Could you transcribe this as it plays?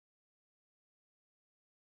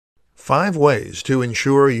5 ways to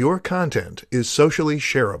ensure your content is socially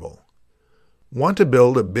shareable. Want to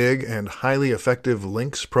build a big and highly effective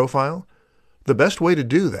links profile? The best way to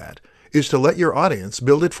do that is to let your audience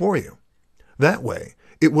build it for you. That way,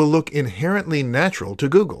 it will look inherently natural to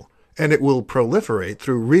Google, and it will proliferate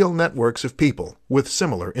through real networks of people with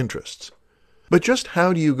similar interests. But just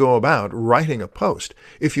how do you go about writing a post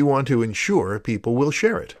if you want to ensure people will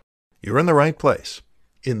share it? You're in the right place.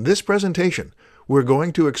 In this presentation, we're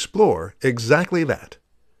going to explore exactly that.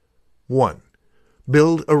 1.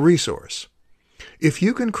 Build a resource. If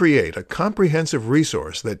you can create a comprehensive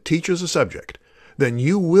resource that teaches a subject, then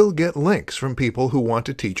you will get links from people who want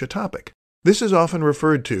to teach a topic. This is often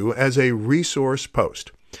referred to as a resource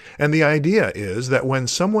post, and the idea is that when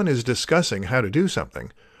someone is discussing how to do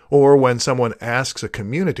something, or when someone asks a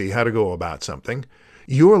community how to go about something,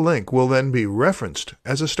 your link will then be referenced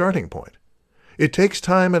as a starting point. It takes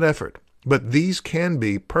time and effort, but these can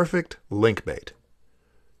be perfect link bait.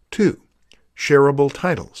 2. Shareable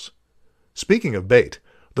titles. Speaking of bait,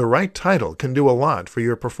 the right title can do a lot for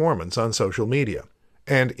your performance on social media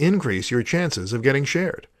and increase your chances of getting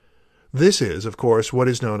shared. This is, of course, what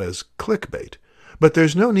is known as clickbait, but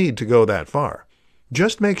there's no need to go that far.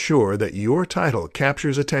 Just make sure that your title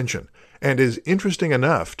captures attention and is interesting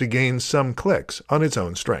enough to gain some clicks on its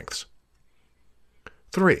own strengths.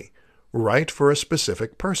 3. Write for a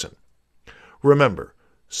specific person. Remember,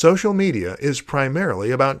 social media is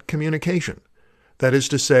primarily about communication. That is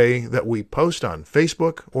to say that we post on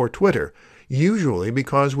Facebook or Twitter usually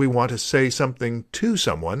because we want to say something to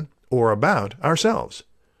someone or about ourselves.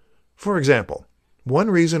 For example,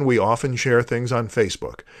 one reason we often share things on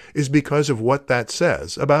Facebook is because of what that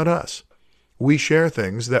says about us. We share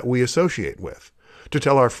things that we associate with, to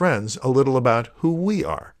tell our friends a little about who we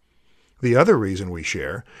are. The other reason we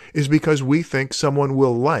share is because we think someone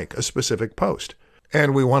will like a specific post,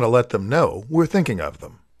 and we want to let them know we're thinking of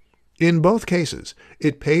them. In both cases,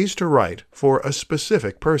 it pays to write for a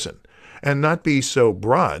specific person, and not be so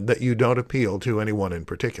broad that you don't appeal to anyone in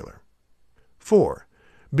particular. 4.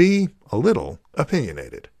 Be a little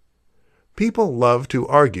opinionated. People love to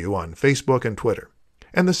argue on Facebook and Twitter,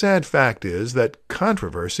 and the sad fact is that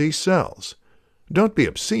controversy sells. Don't be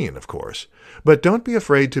obscene, of course, but don't be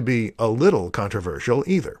afraid to be a little controversial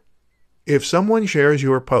either. If someone shares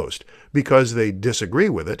your post because they disagree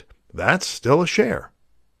with it, that's still a share.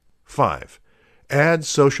 5. Add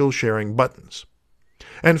social sharing buttons.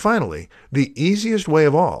 And finally, the easiest way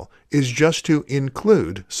of all is just to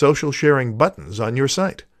include social sharing buttons on your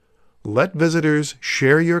site. Let visitors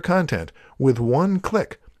share your content with one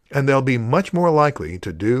click, and they'll be much more likely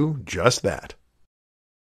to do just that.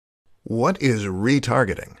 What is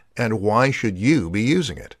retargeting, and why should you be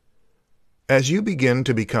using it? As you begin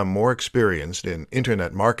to become more experienced in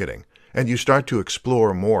internet marketing, and you start to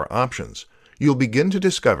explore more options, you'll begin to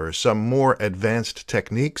discover some more advanced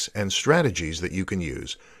techniques and strategies that you can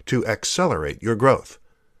use to accelerate your growth.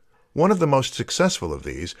 One of the most successful of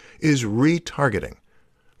these is retargeting.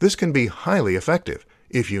 This can be highly effective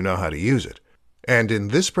if you know how to use it. And in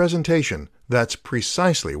this presentation, that's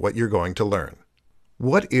precisely what you're going to learn.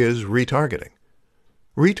 What is retargeting?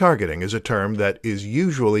 Retargeting is a term that is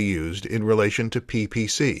usually used in relation to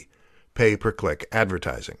PPC, pay-per-click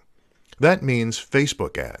advertising. That means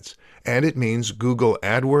Facebook ads, and it means Google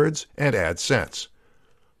AdWords and AdSense.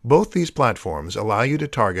 Both these platforms allow you to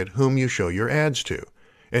target whom you show your ads to,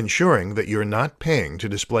 ensuring that you're not paying to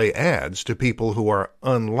display ads to people who are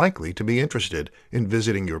unlikely to be interested in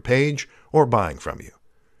visiting your page or buying from you.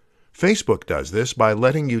 Facebook does this by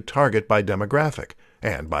letting you target by demographic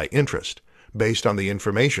and by interest, based on the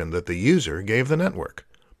information that the user gave the network.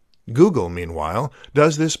 Google, meanwhile,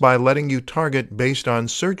 does this by letting you target based on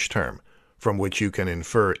search term, from which you can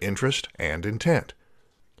infer interest and intent.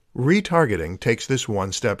 Retargeting takes this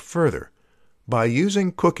one step further. By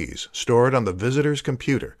using cookies stored on the visitor's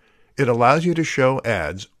computer, it allows you to show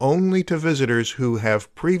ads only to visitors who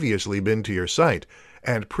have previously been to your site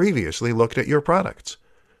and previously looked at your products.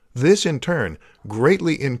 This, in turn,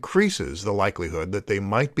 greatly increases the likelihood that they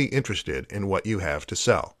might be interested in what you have to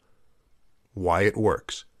sell. Why it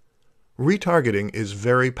works. Retargeting is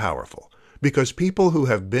very powerful because people who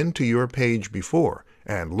have been to your page before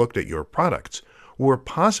and looked at your products were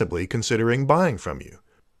possibly considering buying from you.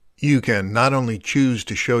 You can not only choose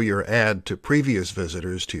to show your ad to previous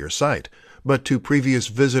visitors to your site, but to previous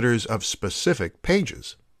visitors of specific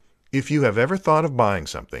pages. If you have ever thought of buying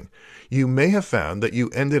something, you may have found that you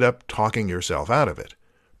ended up talking yourself out of it.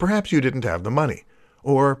 Perhaps you didn't have the money,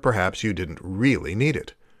 or perhaps you didn't really need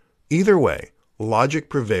it. Either way, logic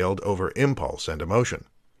prevailed over impulse and emotion.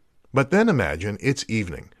 But then imagine it's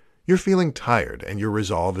evening. You're feeling tired and your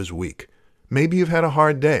resolve is weak. Maybe you've had a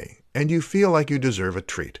hard day and you feel like you deserve a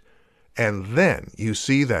treat. And then you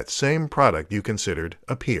see that same product you considered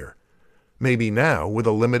appear, maybe now with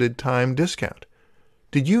a limited time discount.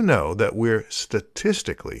 Did you know that we're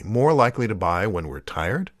statistically more likely to buy when we're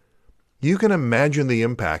tired? You can imagine the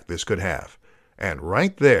impact this could have. And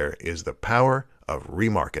right there is the power of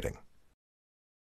remarketing.